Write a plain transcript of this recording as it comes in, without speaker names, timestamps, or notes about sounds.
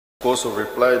course of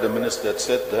reply, the minister had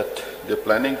said that they're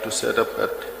planning to set up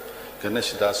at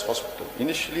Ganesh Das Hospital.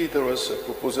 Initially, there was a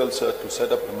proposal, sir, to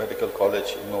set up a medical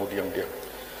college in Biang.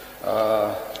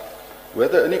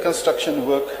 Whether any construction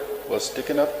work was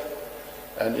taken up,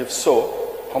 and if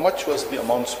so, how much was the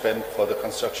amount spent for the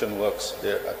construction works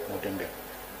there at Biang?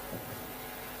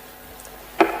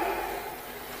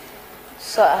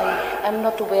 So I am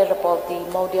not aware about the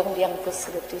Biang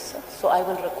facility, sir. So I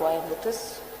will require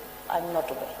notice. I'm not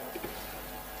aware.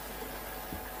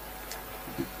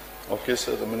 Okay,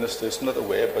 sir, the minister is not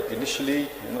aware, but initially,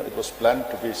 it was planned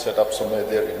to be set up somewhere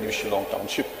there in New Shillong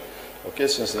Township. Okay,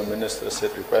 since the minister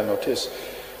said require notice.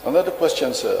 Another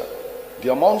question, sir.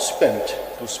 The amount spent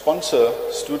to sponsor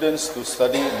students to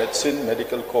study medicine,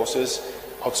 medical courses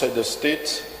outside the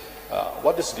states,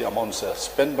 what is the amount, sir,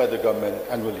 spent by the government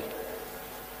annually?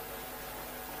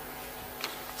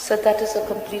 So that is a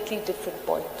completely different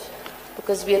point,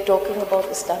 because we are talking about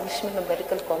establishment of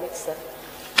medical college, sir.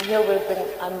 Here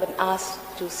I'm been asked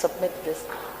to submit this.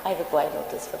 I require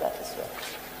notice for that as well.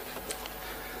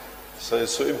 So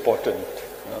it's so important.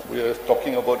 We are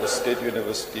talking about a state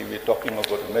university, we're talking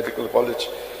about a medical college,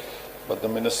 but the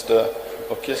minister,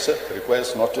 okay sir,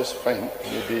 requires notice, fine.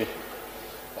 Maybe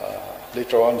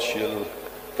later on she'll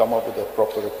come up with a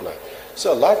proper reply.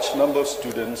 So a large number of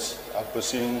students are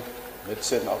pursuing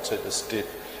medicine outside the state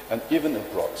and even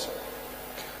abroad, sir.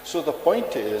 So the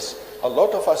point is, a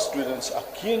lot of our students are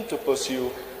keen to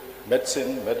pursue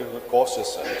medicine, medical courses,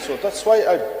 sir. So that's why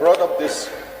I brought up this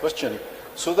question,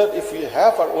 so that if we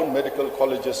have our own medical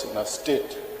colleges in our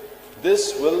state,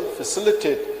 this will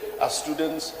facilitate our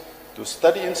students to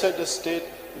study inside the state.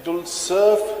 It will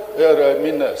save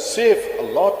a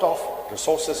lot of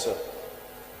resources, sir.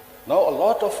 Now a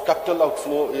lot of capital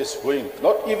outflow is going,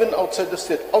 not even outside the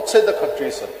state, outside the country,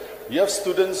 sir. We have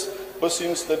students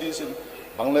pursuing studies in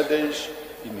Bangladesh,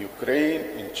 in Ukraine,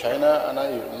 in China, and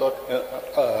a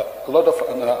lot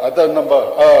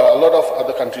of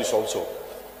other countries also.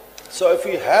 So if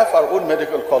we have our own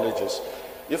medical colleges,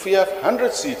 if we have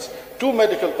 100 seats, 2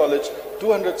 medical colleges,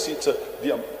 200 seats,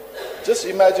 just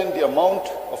imagine the amount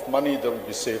of money that will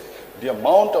be saved, the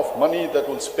amount of money that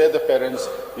will spare the parents,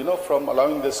 from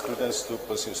allowing the students to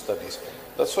pursue studies.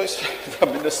 That's why the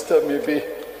minister maybe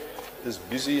is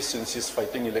busy since he's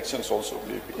fighting elections also.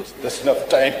 Maybe there's enough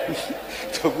time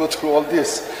to go through all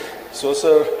this. So,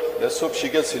 sir, let's hope she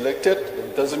gets elected. If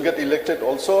it doesn't get elected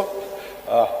also,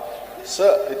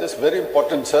 sir, it is very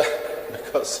important, sir,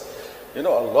 because, a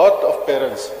lot of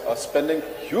parents are spending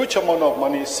huge amount of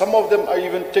money. Some of them are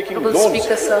even taking loans.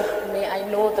 Speaker, sir, may I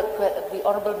know the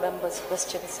honourable member's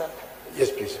question, sir?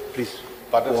 Yes, please. Please.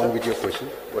 Pardon, go on sir? with your question.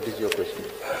 What is your question?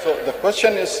 So the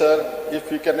question is, sir,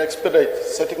 if we can expedite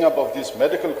setting up of these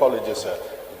medical colleges, sir,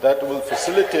 that will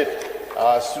facilitate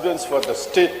students for the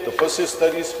state to pursue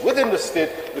studies within the state,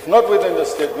 if not within the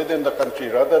state, within the country,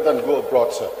 rather than go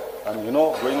abroad, sir. And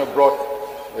going abroad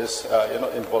is,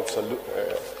 involves a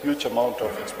huge amount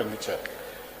of expenditure.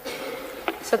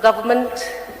 So government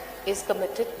is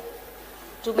committed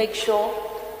to make sure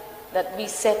that we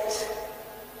set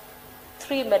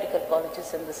 3 medical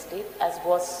colleges in the state, as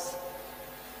was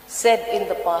said in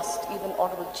the past. Even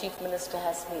Honorable Chief Minister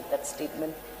has made that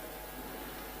statement.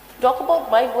 Talk about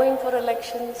my going for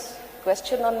elections,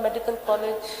 question on medical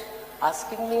college,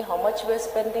 asking me how much we're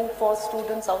spending for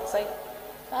students outside.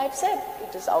 I've said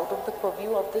it is out of the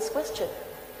purview of this question.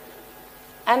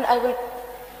 And I will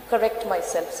correct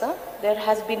myself, sir. There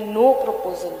has been no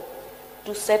proposal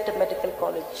to set a medical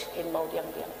college in Biang,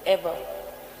 ever.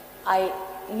 I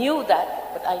knew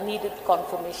that, but I needed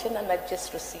confirmation, and I've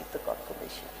just received the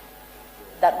confirmation.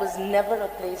 That was never a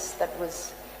place that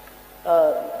was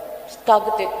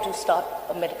targeted to start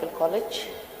a medical college.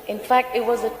 In fact, it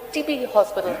was a TB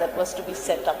hospital that was to be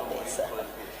set up there, sir.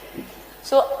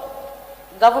 So,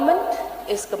 government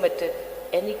is committed.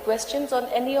 Any questions on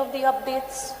any of the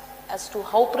updates as to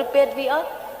how prepared we are?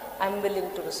 I'm willing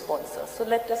to respond, sir. So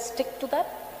let us stick to that,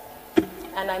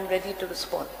 and I'm ready to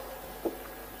respond.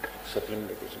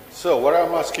 Supplementary question. So what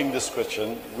I'm asking this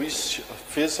question, we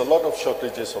face a lot of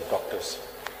shortages of doctors.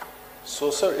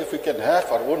 So, sir, if we can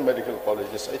have our own medical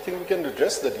colleges, I think we can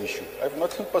address that issue. I have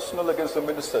nothing personal against the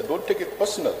minister. Don't take it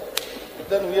personal. But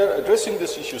then we are addressing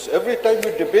these issues. Every time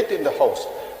we debate in the House,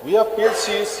 we have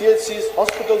PHCs, CHCs,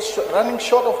 hospitals running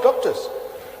short of doctors.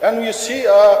 And we see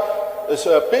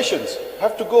patients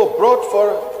have to go abroad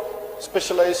for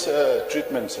specialized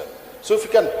treatments. So if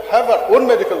we can have our own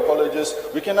medical colleges,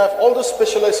 we can have all the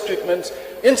specialized treatments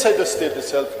inside the state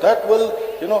itself. That will,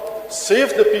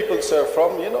 save the people, sir,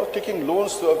 from, taking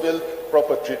loans to avail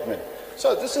proper treatment.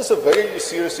 So this is a very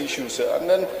serious issue, sir. And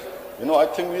then You know, I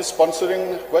think we're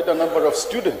sponsoring quite a number of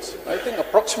students. I think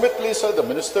approximately, sir, the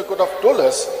minister could have told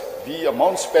us the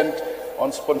amount spent on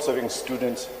sponsoring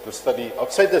students to study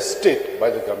outside the state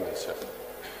by the government, sir.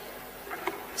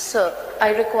 Sir,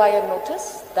 I require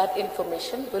notice. That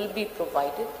information will be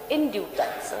provided in due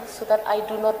time, sir, so that I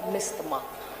do not miss the mark.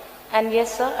 And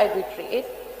yes, sir, I reiterate,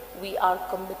 we are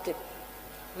committed.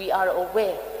 We are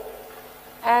aware.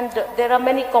 And there are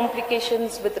many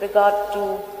complications with regard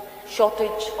to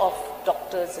shortage of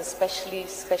doctors, especially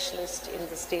specialists in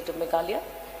the state of Meghalaya.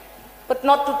 But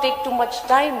not to take too much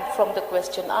time from the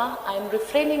question, I am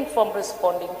refraining from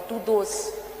responding to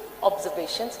those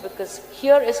observations, because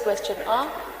here is question R.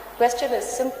 Question is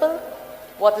simple.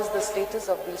 What is the status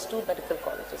of these two medical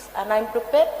colleges? And I am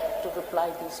prepared to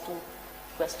reply these two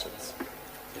questions.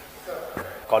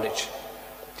 College,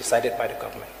 decided by the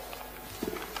government.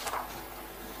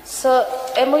 Sir,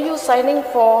 MOU signing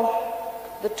for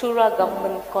the Tura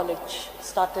Government College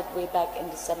started way back in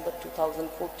December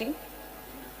 2014.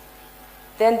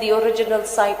 Then the original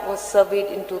site was surveyed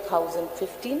in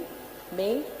 2015,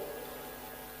 May.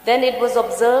 Then it was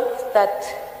observed that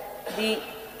the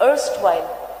erstwhile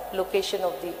location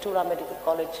of the Tura Medical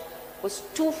College was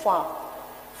too far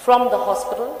from the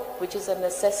hospital, which is a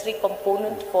necessary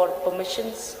component for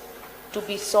permissions to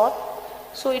be sought.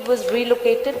 So it was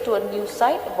relocated to a new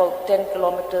site about 10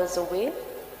 kilometers away,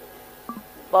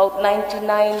 about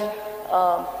 99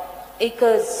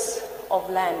 acres of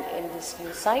land in this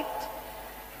new site,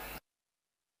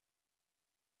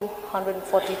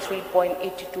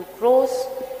 143.82 crores,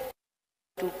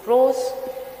 2 crores.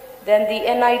 Then the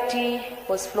NIT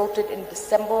was floated in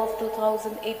December of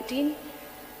 2018,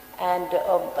 and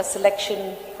a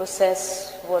selection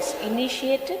process was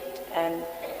initiated, and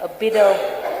a bidder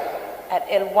at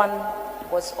L1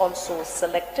 was also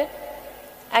selected.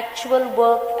 Actual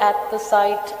work at the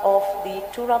site of the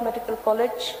Tura Medical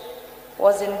College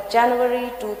was in January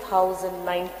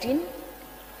 2019,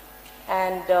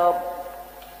 and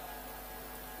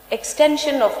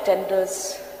extension of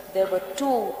tenders, there were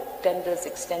 2 tenders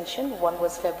extension. One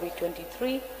was February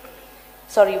 23,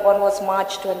 one was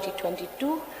March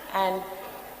 2022 and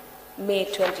May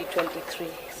 2023.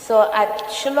 So at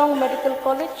Shillong Medical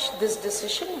College, this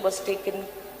decision was taken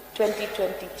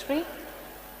 2023,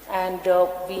 and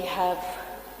we have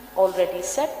already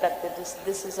said that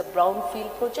this is a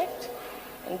brownfield project,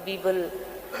 and we will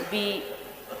be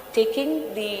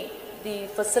taking the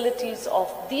facilities of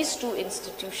these 2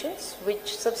 institutions,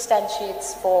 which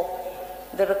substantiates for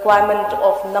the requirement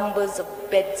of numbers of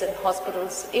beds and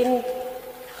hospitals in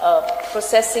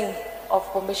processing of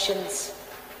permissions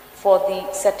for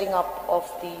the setting up of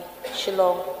the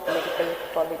Shillong Medical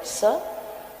College, sir,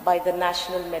 by the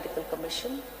National Medical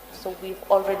Commission. So we've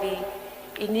already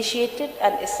initiated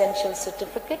an essential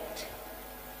certificate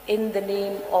in the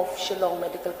name of Shillong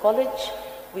Medical College.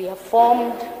 We have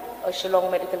formed a Shillong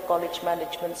Medical College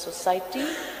Management Society.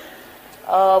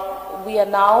 We are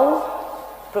now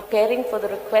preparing for the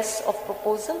request of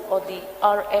proposal, or the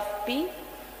RFP,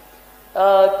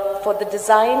 for the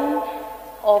design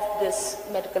of this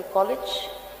medical college,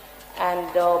 and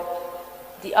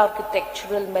the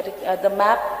architectural the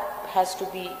map has to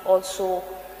be also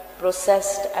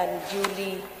processed and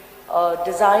duly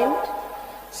designed.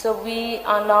 So we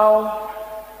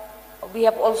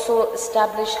have also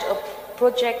established a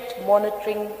project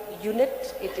monitoring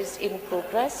unit. It is in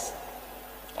progress.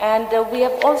 And we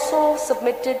have also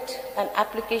submitted an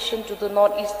application to the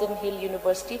Northeastern Hill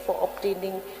University for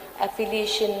obtaining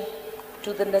affiliation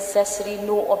to the necessary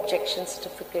no objection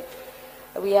certificate.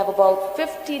 We have about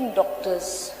 15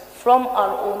 doctors from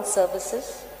our own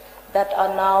services that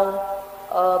are now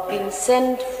being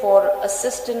sent for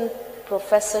assistant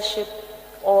professorship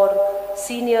or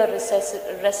senior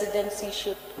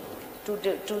residencyship to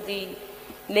the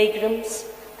NAGRIMS,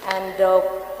 and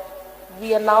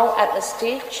we are now at a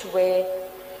stage where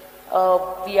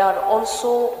we are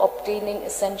also obtaining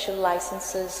essential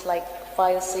licenses like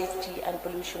fire safety and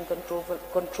pollution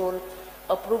control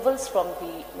approvals from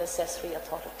the necessary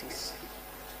authorities.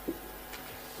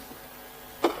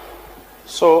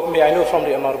 So may I know from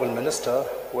the Honorable Minister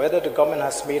whether the government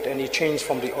has made any change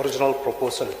from the original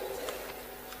proposal?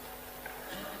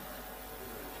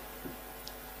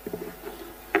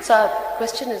 Sir,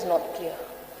 question is not clear.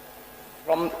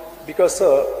 Because,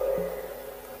 sir,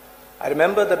 I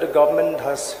remember that the government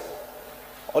has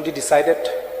already decided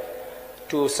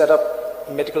to set up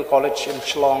a medical college in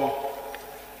Shillong,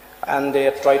 and they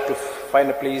have tried to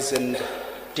find a place in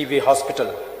TV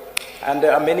hospital. And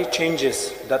there are many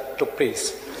changes that took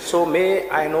place. So may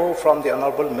I know from the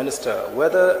Honorable Minister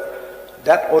whether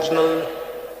that original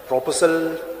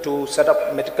proposal to set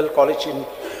up medical college in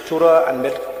Tura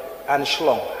and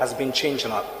Shillong has been changed or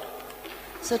not?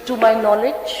 So to my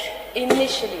knowledge,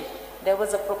 initially there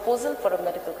was a proposal for a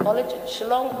medical college in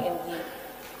Shillong in the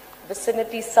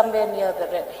vicinity somewhere near the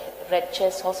Red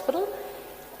Chairs Hospital,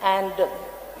 and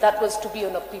that was to be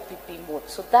on a PPP mode.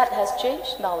 So that has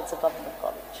changed, now it's a government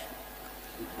college.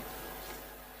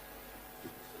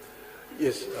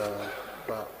 Yes,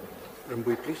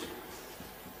 Rembui, please.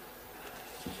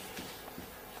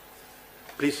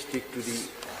 Please stick to the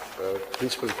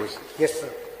principal question. Yes, sir.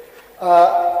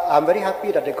 I'm very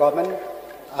happy that the government,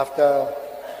 after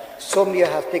so many years,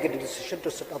 has taken the decision to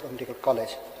set up a medical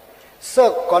college.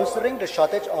 Sir, considering the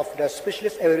shortage of the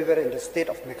specialists everywhere in the state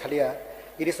of Meghalaya,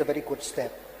 it is a very good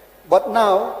step. But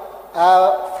now,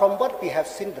 from what we have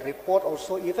seen the report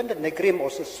also, even the Negrim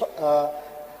also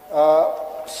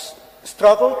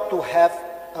struggle to have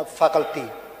a faculty.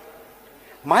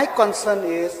 My concern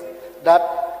is that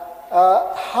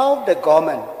how the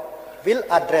government will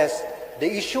address the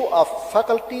issue of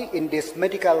faculty in this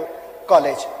medical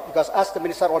college, because as the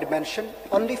minister already mentioned,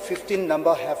 only 15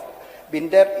 number have been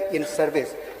there in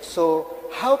service. So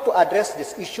how to address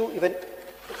this issue,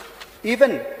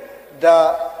 even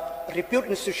the reputed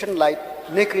institution like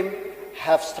Negrim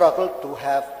have struggled to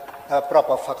have a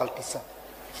proper faculty, sir.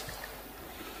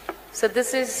 So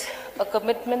this is a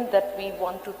commitment that we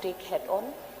want to take head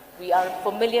on. We are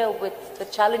familiar with the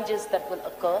challenges that will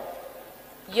occur.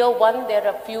 Year one, there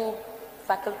are few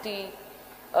faculty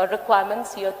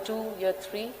requirements, year two, year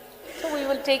three. So we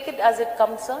will take it as it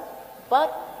comes, sir,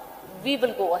 but we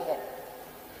will go ahead.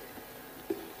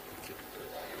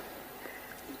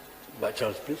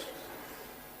 Charles, please.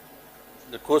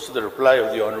 In the course of the reply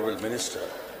of the Honourable Minister,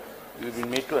 we've been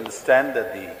made to understand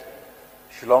that the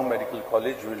Shillong Medical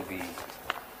College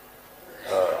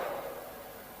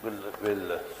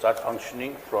will start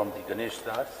functioning from the Ganesh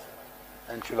Das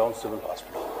and Shillong Civil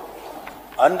Hospital.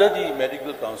 Under the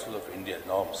Medical Council of India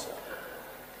norms,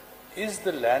 is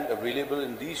the land available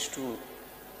in these two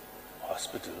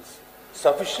hospitals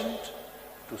sufficient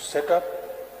to set up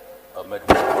a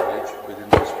medical college within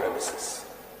those premises?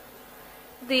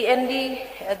 The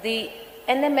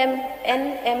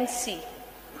NMC,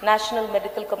 National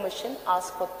Medical Commission,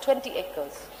 asked for 20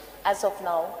 acres. As of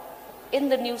now, in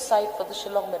the new site for the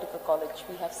Shillong Medical College,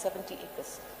 we have 70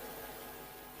 acres.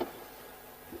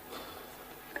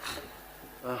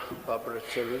 Barbara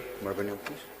Cherry, Marvin,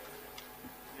 please.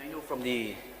 I know from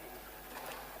the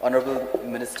Honorable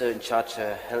Minister in charge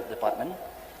Health Department,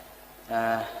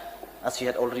 as she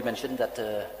had already mentioned that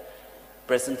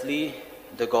presently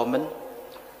the government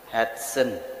had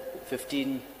sent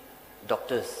 15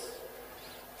 doctors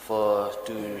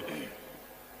to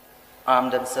arm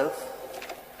themselves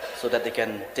so that they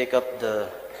can take up the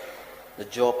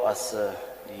job as the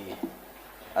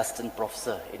assistant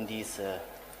professor in these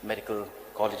medical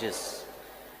colleges.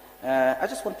 I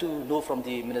just want to know from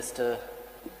the minister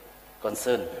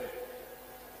concerned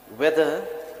whether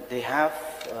they have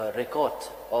a record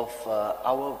of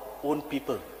our own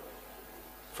people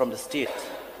from the state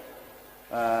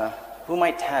who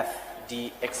might have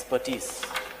the expertise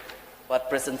but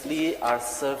presently are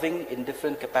serving in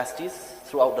different capacities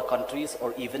throughout the countries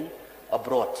or even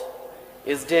abroad.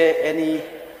 Is there any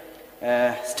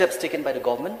steps taken by the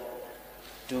government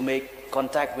to make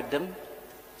contact with them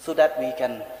so that we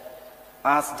can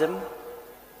ask them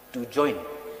to join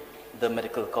the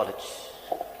medical college?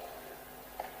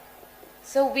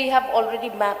 So we have already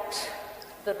mapped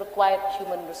the required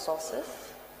human resources.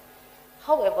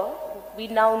 However, we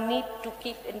now need to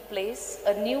keep in place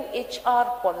a new HR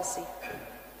policy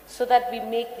so that we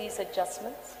make these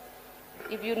adjustments.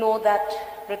 If you know that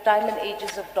retirement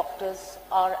ages of doctors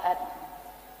are at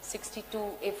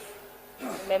 62, if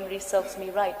memory serves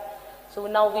me right. So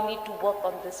now we need to work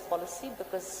on this policy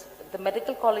because the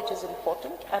medical college is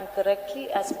important, and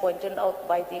correctly, as pointed out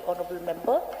by the Honourable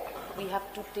Member, we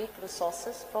have to take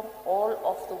resources from all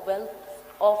of the wealth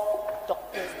of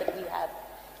doctors that we have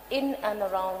in and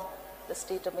around the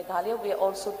state of Meghalaya. We are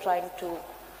also trying to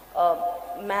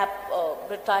map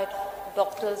retired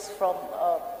doctors from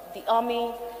the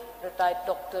army, retired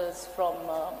doctors from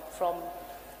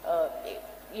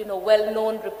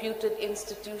well-known, reputed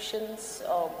institutions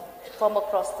from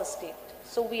across the state.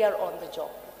 So we are on the job.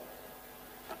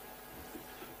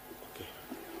 Okay.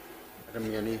 Madam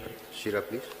Yani Shira,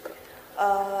 please.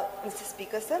 Mr.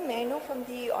 Speaker, sir, may I know from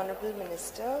the Honourable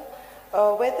Minister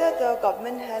whether the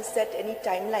government has set any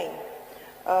timeline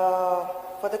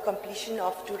for the completion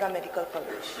of Tura Medical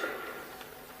College?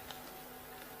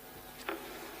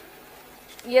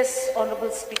 Yes,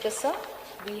 Honourable Speaker, sir.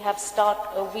 we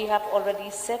have already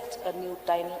set a new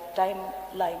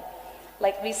timeline.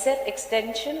 Like we said,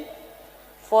 extension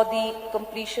for the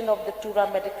completion of the Tura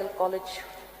Medical College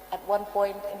at one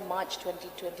point in March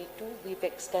 2022. We've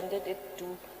extended it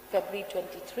to February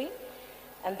 23.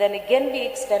 And then again, we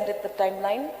extended the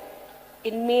timeline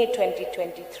in May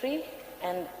 2023.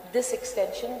 And this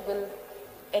extension will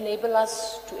enable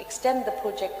us to extend the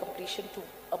project completion to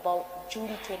about June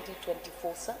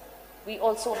 2024, sir. We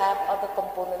also have other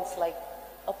components like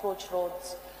approach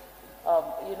roads,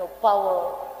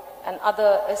 power and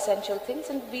other essential things,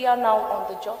 and we are now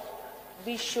on the job.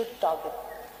 We should target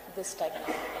this time.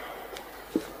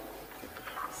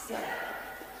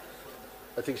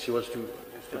 I think she wants to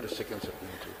put a second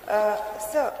supplementary.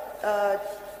 Sir,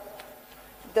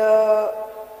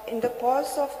 in the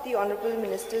pause of the Honourable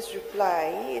Minister's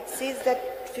reply, it says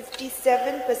that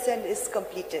 57% is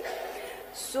completed.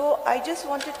 So I just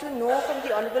wanted to know from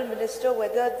the Honourable Minister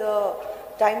whether the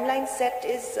timeline set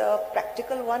is a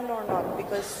practical one or not,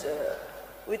 because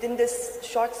within this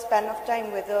short span of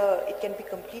time, whether it can be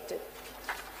completed.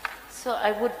 So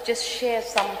I would just share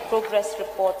some progress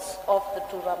reports of the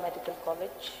Tura Medical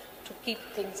College to keep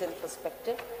things in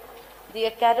perspective. The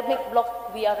academic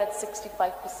block, we are at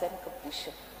 65%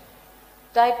 completion.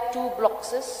 Type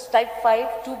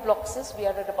 5, 2 blocks, we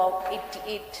are at about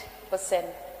 88%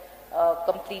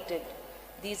 completed.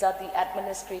 These are the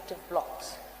administrative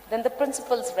blocks. Then the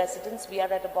principal's residence, we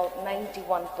are at about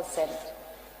 91%.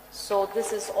 So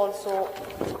this is also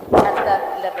at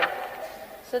that level.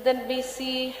 So then we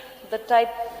see the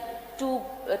type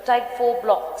 4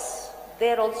 blocks.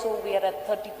 There also we are at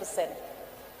 30%.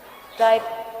 Type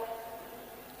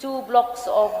 2 blocks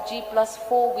of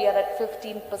G+4, we are at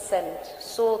 15%.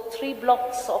 So 3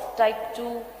 blocks of type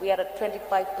 2, we are at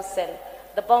 25%.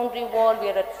 The boundary wall, we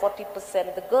are at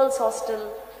 40%. The girls'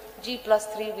 hostel,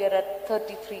 G+3, we are at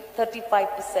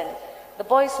 35%. The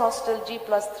boys' hostel,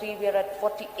 G+3, we are at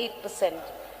 48%.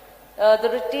 The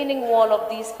retaining wall of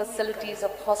these facilities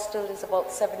of hostel is about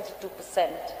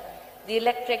 72%. The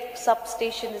electric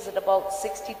substation is at about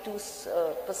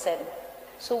 62%.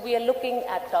 So we are looking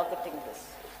at targeting this.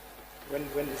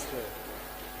 When is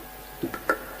the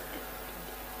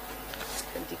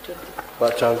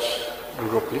 2020? Charles,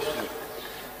 Europe, please.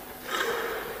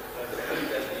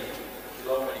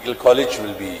 Medical College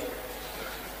will be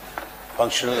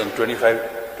functional in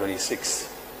 25-26,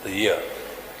 the year.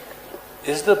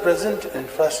 Is the present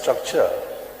infrastructure,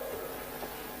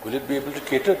 will it be able to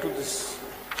cater to this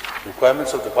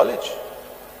requirements of the college?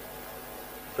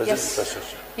 Present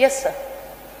infrastructure? Yes, sir.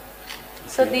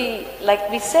 So like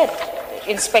we said,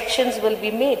 inspections will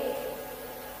be made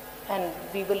and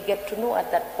we will get to know at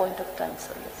that point of time,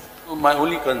 sir. Yes. My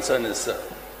only concern is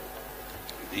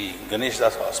the Ganesh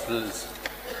Das Hospital is,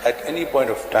 at any point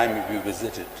of time if you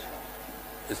visit it,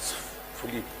 it's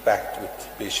fully packed with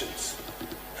patients.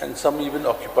 And some even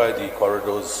occupy the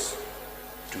corridors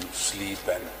to sleep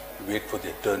and wait for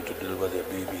their turn to deliver their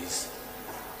babies.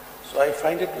 So I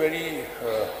find it very,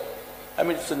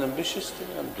 it's an ambitious thing.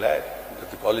 I'm glad that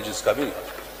the college is coming up.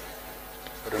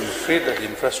 But I'm afraid that the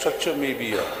infrastructure may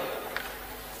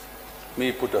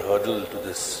put a hurdle to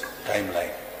this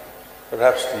timeline.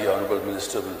 Perhaps the Honourable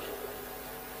Minister will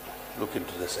look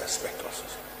into this aspect also.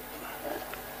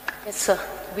 Yes, sir.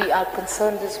 We are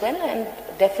concerned as well, and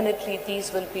definitely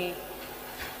these will be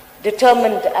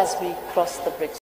determined as we cross the bridge.